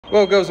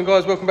Well, girls and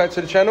guys, welcome back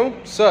to the channel.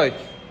 So,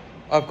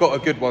 I've got a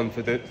good one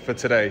for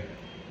today.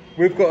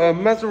 We've got a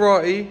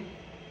Maserati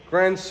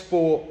Grand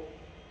Sport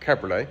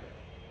Cabriolet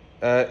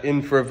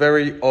in for a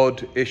very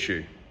odd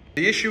issue.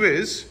 The issue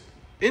is,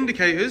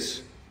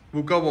 indicators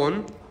will go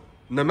on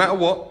no matter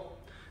what.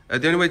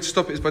 The only way to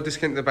stop it is by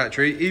disconnecting the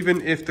battery.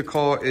 Even if the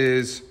car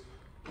is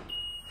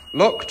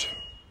locked,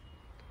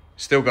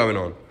 still going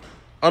on.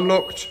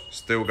 Unlocked,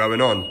 still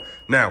going on.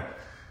 Now,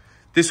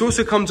 this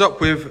also comes up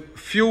with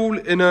fuel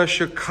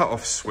inertia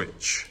cutoff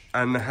switch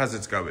and the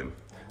hazards going.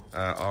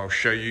 I'll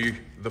show you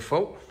the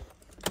fault.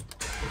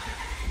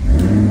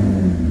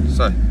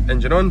 So,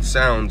 engine on,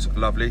 sounds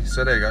lovely.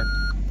 So there you go.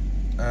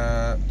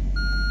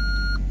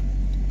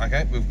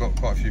 Okay, we've got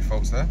quite a few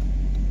faults there.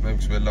 Maybe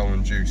because we're low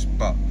on juice,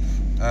 but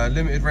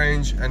limited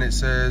range, and it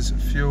says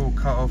fuel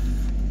cutoff.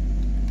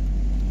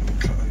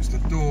 Close the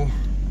door.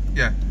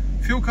 Yeah,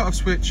 fuel cutoff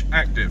switch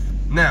active.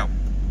 Now,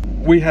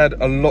 we had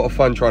a lot of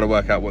fun trying to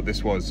work out what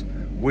this was.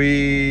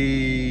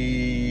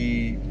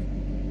 We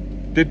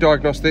did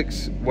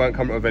diagnostics, weren't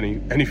coming up with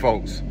any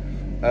faults.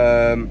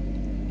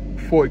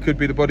 Thought it could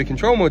be the body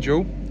control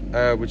module,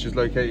 which is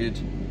located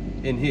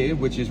in here,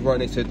 which is right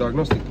next to the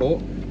diagnostic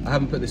port. I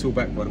haven't put this all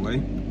back, by the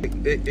way.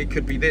 It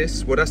could be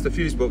this. Well, that's the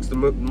fuse box, the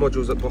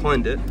module's up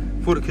behind it.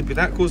 Thought it could be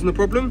that causing the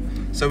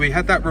problem. So we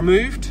had that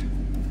removed.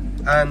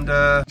 And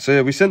so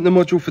yeah, we sent the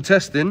module for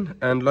testing,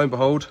 and lo and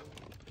behold,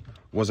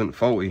 wasn't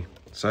faulty.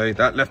 So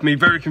that left me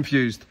very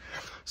confused.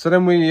 So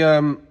then we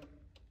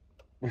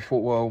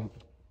thought, well,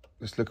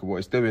 let's look at what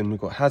it's doing. We've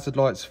got hazard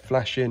lights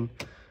flashing,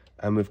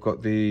 and we've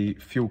got the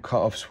fuel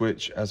cutoff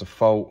switch as a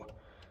fault.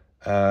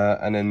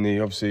 And then the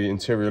obviously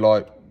interior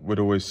light would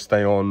always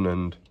stay on,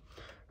 and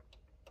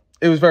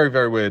it was very,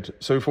 very weird.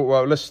 So we thought,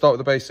 well, let's start with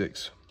the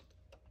basics.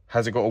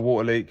 Has it got a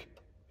water leak?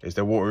 Is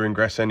there water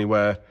ingress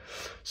anywhere?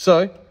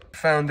 So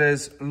found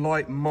there's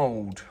light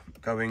mold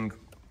going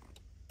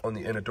on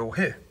the inner door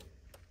here.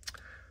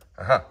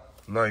 Aha,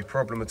 no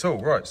problem at all.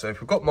 Right, so if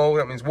we've got mold,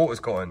 that means water's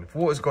got in. If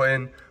water's got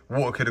in,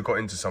 water could have got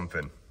into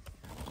something.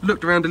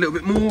 Looked around a little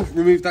bit more,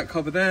 removed that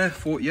cover there,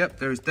 thought, yep,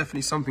 there is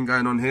definitely something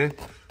going on here.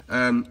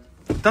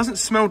 Doesn't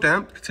smell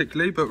damp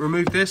particularly, but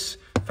removed this,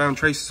 found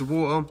traces of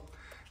water.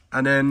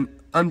 And then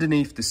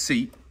underneath the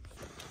seat,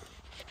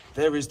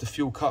 there is the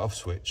fuel cutoff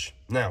switch.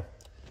 Now,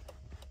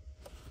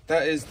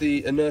 that is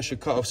the inertia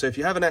cutoff. So if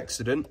you have an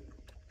accident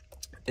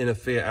in a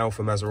Fiat,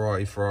 Alfa,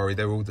 Maserati, Ferrari,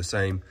 they're all the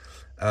same.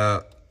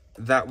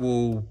 That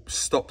will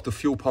stop the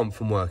fuel pump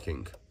from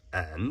working,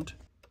 and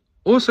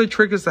also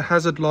triggers the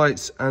hazard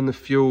lights and the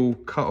fuel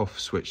cutoff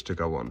switch to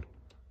go on.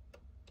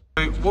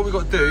 So what we've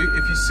got to do,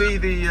 if you see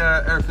the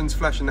everything's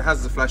flashing, the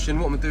hazards are flashing,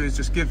 what I'm going to do is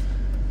just give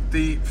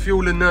the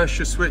fuel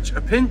inertia switch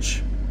a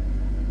pinch.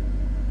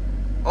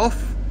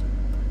 Off,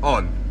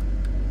 on,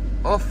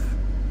 off,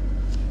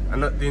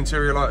 and look, the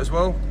interior light as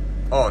well,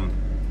 on.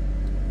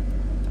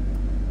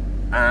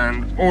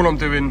 And all I'm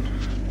doing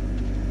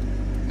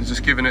is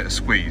just giving it a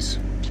squeeze.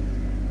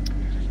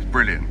 It's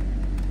brilliant.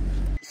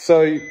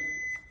 So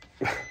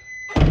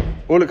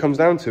all it comes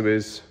down to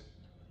is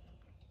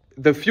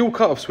the fuel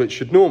cutoff switch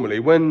should normally,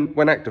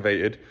 when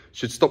activated,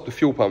 should stop the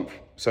fuel pump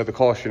so the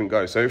car shouldn't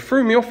go. So it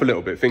threw me off a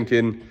little bit,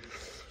 thinking,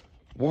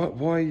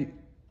 why?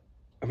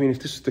 I mean, if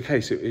this is the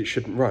case, it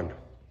shouldn't run.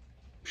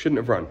 Shouldn't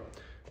have run,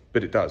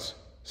 but it does.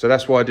 So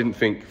that's why I didn't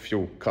think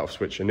fuel cutoff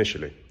switch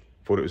initially.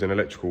 Thought it was an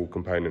electrical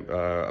component,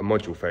 a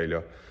module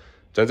failure.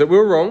 Turns out we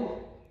were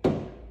wrong.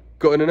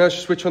 Got an inertia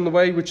switch on the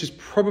way, which is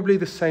probably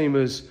the same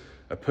as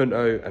a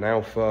Punto, an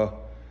Alfa,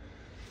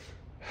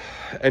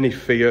 any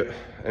Fiat,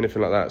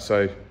 anything like that.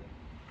 So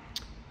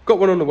got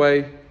one on the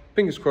way,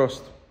 fingers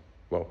crossed.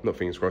 Well, not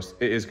fingers crossed,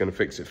 it is gonna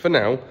fix it. For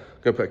now, I'm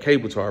gonna put a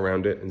cable tie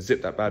around it and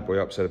zip that bad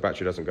boy up so the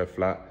battery doesn't go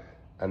flat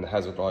and the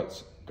hazard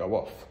lights go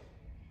off.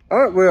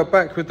 All right, we are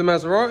back with the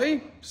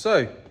Maserati.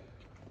 So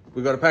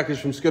we got a package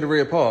from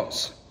Scuderia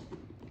Parts.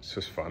 It's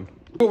just fun.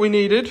 What we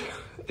needed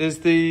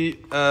is the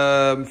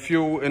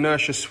fuel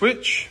inertia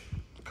switch.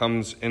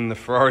 Comes in the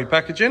Ferrari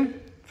packaging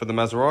for the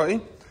Maserati.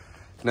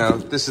 Now,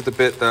 this is the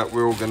bit that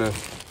we're all gonna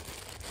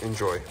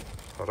enjoy.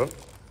 Hold on,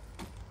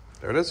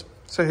 there it is.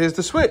 So here's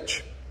the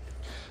switch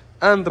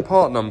and the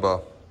part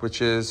number,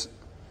 which is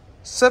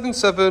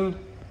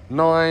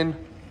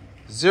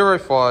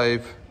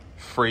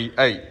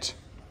 7790538.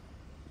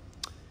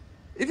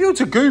 If you were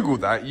to Google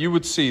that, you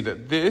would see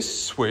that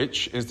this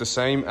switch is the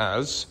same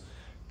as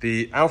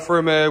the Alfa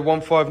Romeo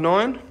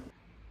 159,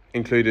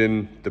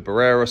 including the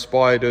Barrera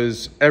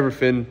Spiders,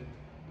 everything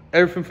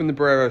from the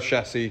Barrera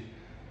chassis.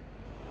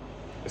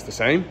 It's the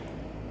same.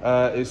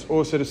 It's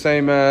also the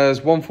same as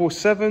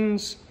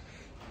 147s.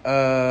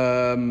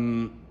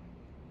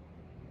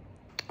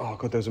 Oh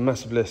God, there's a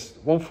massive list.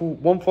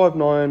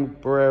 159,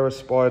 Barrera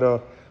Spider,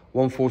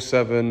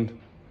 147.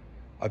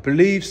 I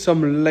believe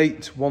some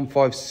late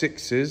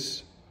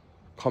 156s.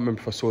 Can't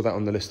remember if I saw that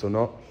on the list or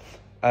not.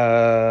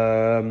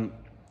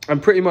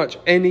 And pretty much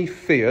any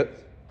Fiat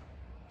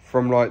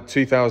from like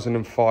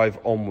 2005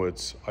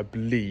 onwards, I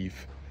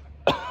believe.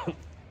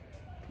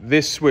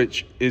 This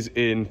switch is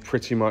in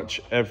pretty much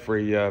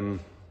every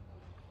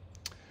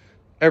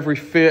every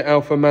Fiat,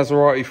 Alfa,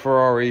 Maserati,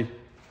 Ferrari,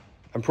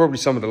 and probably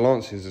some of the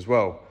Lancias as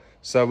well.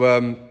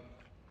 So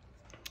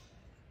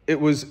it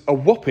was a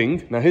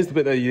whopping, now here's the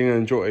bit that you're going to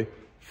enjoy,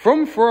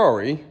 from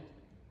Ferrari,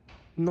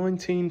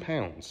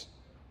 £19.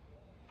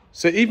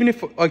 So even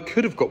if I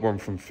could have got one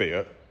from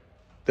Fiat,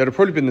 they'd have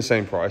probably been the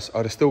same price.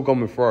 I'd have still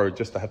gone with Ferrari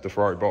just to have the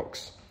Ferrari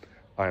box.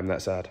 I am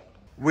that sad.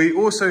 We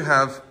also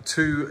have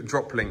 2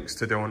 drop links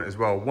to do on it as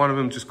well. One of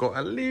them just got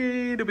a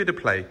little bit of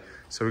play,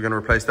 so we're going to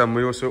replace them.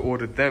 We also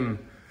ordered them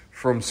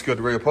from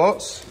Scuderia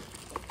Parts.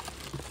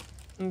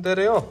 And there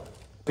they are.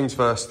 Things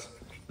first,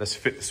 let's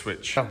fit the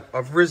switch.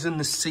 I've risen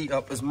the seat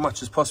up as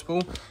much as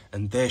possible,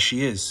 and there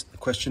she is. The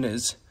question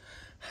is,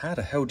 how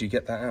the hell do you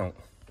get that out?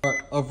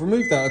 Right, I've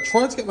removed that. I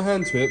tried to get my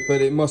hand to it,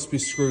 but it must be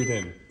screwed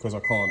in, because I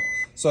can't.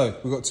 So,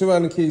 we've got 2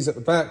 Allen keys at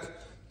the back,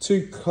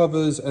 2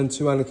 covers and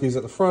 2 Allen keys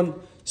at the front.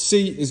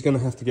 Seat is going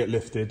to have to get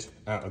lifted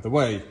out of the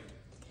way.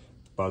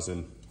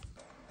 Buzzing.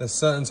 There's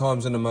certain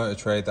times in the motor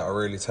trade that are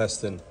really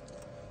testing.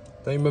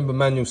 Don't you remember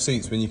manual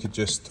seats when you could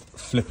just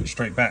flip it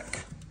straight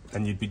back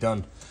and you'd be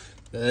done?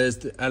 There's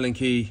the Allen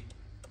key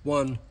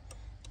 1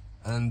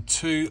 and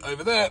 2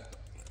 over there.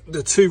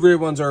 The 2 rear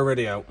ones are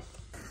already out.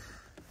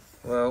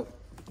 Well,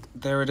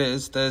 there it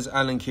is. There's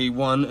Allen key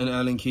 1 and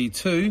Allen key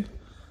 2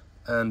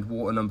 and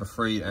water number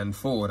 3 and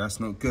 4.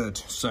 That's not good.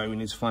 So we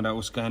need to find out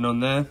what's going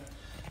on there.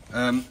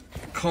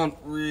 Can't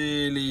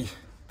really,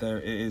 there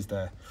it is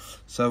there.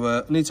 So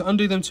I need to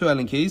undo them 2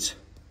 Allen keys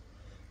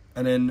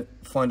and then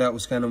find out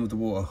what's going on with the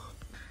water.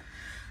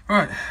 All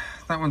right,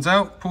 that one's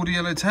out. Pull the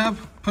yellow tab,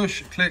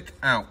 push, click,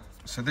 out.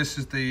 So this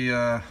is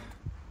the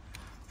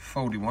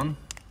faulty one.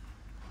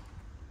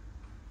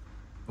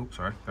 Oh,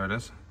 sorry, there it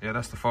is. Yeah,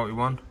 that's the faulty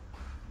one.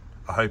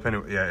 I hope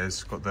anyway, yeah,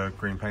 it's got the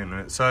green paint on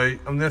it. So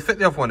I'm gonna fit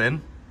the other one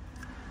in.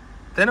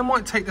 Then I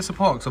might take this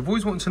apart because I've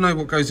always wanted to know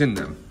what goes in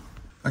them.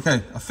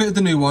 Okay, I fitted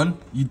the new one.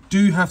 You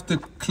do have to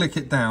click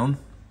it down.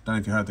 Don't know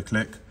if you heard the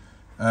click.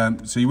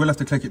 So you will have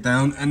to click it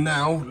down. And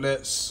now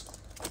let's...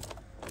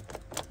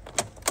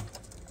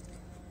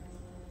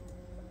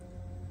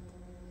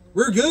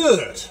 We're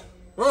good.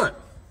 Right,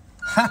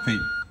 happy.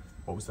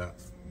 What was that?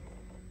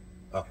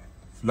 Oh,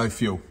 low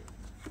fuel.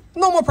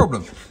 Not my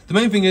problem. The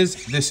main thing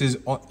is this is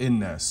in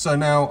there. So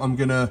now I'm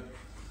gonna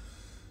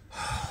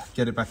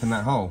get it back in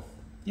that hole.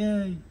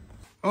 Yay.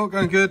 Oh,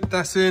 going good.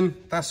 That's in,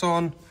 that's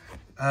on.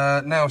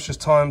 Now it's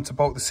just time to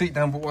bolt the seat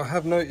down, but what I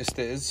have noticed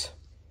is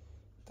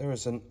there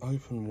is an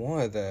open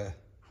wire there.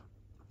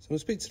 So I'm gonna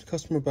speak to the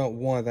customer about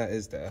why that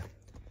is there.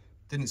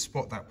 Didn't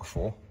spot that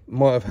before.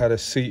 Might have had a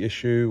seat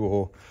issue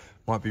or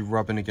might be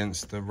rubbing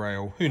against the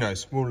rail. Who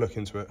knows? We'll look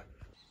into it.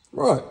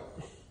 Right,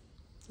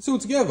 it's all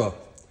together.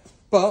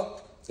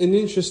 But in the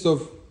interest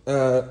of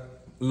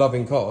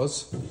loving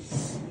cars,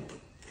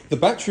 the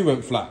battery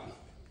went flat.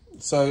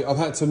 So I've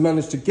had to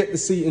manage to get the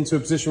seat into a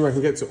position where I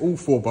can get to all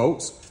 4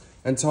 bolts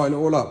and tighten it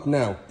all up.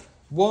 Now,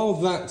 while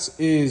that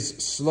is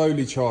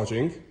slowly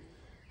charging,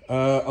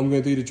 I'm going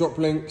to do the drop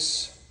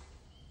links,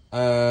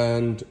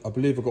 and I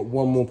believe I've got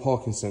 1 more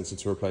parking sensor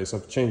to replace.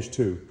 I've changed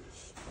 2.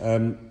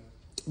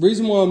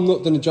 Reason why I'm not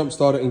going to jump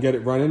start it and get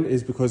it running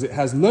is because it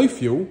has no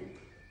fuel,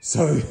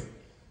 so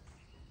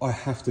I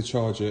have to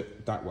charge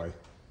it that way.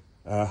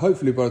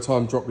 Hopefully by the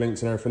time drop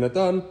links and everything are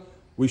done,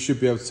 we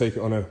should be able to take it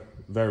on a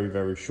very,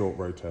 very short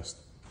road test.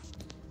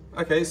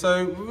 Okay,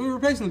 so we're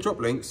replacing the drop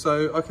links,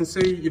 so I can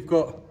see you've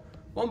got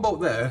 1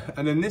 bolt there,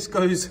 and then this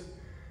goes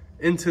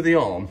into the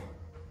arm.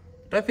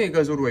 I don't think it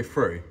goes all the way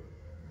through.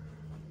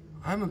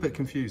 I'm a bit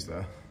confused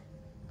there.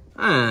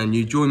 And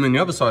you join me on the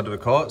other side of the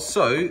car,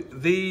 so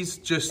these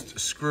just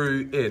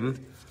screw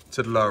in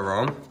to the lower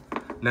arm.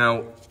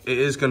 Now, it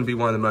is going to be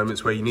one of the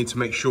moments where you need to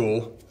make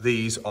sure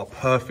these are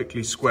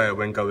perfectly square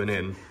when going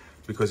in,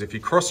 because if you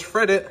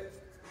cross-thread it,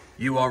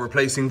 you are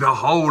replacing the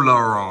whole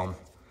lower arm.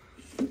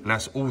 And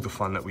that's all the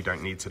fun that we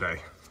don't need today.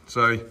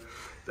 So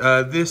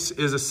this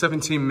is a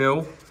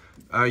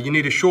 17mm. You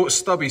need a short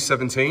stubby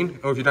 17,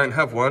 or if you don't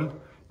have one, you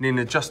need an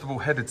adjustable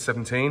headed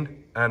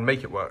 17 and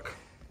make it work.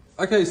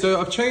 Okay, so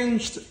I've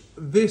changed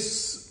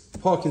this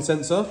parking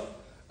sensor,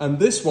 and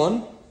this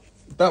one,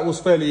 that was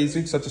fairly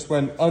easy. So I just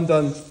went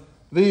undone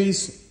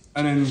these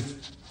and then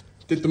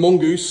did the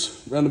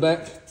mongoose around the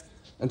back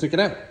and took it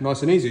out.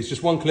 Nice and easy. It's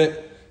just 1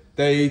 clip.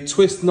 They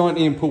twist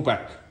 90 and pull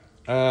back,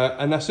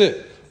 and that's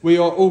it. We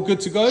are all good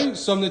to go.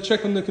 So I'm gonna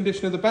check on the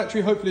condition of the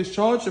battery. Hopefully it's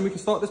charged and we can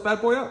start this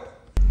bad boy up.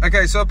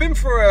 Okay, so I've been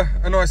for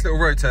a nice little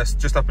road test,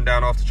 just up and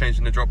down after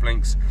changing the drop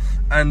links.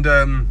 And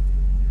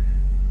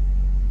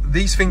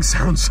these things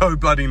sound so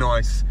bloody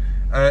nice.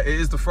 It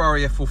is the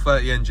Ferrari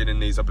F430 engine in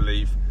these, I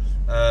believe.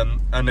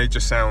 And they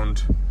just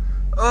sound,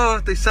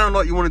 they sound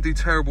like you want to do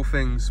terrible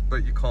things,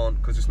 but you can't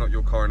because it's not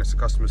your car and it's a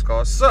customer's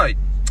car. So,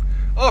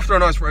 after a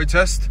nice road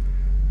test,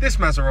 this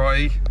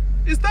Maserati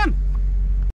is done.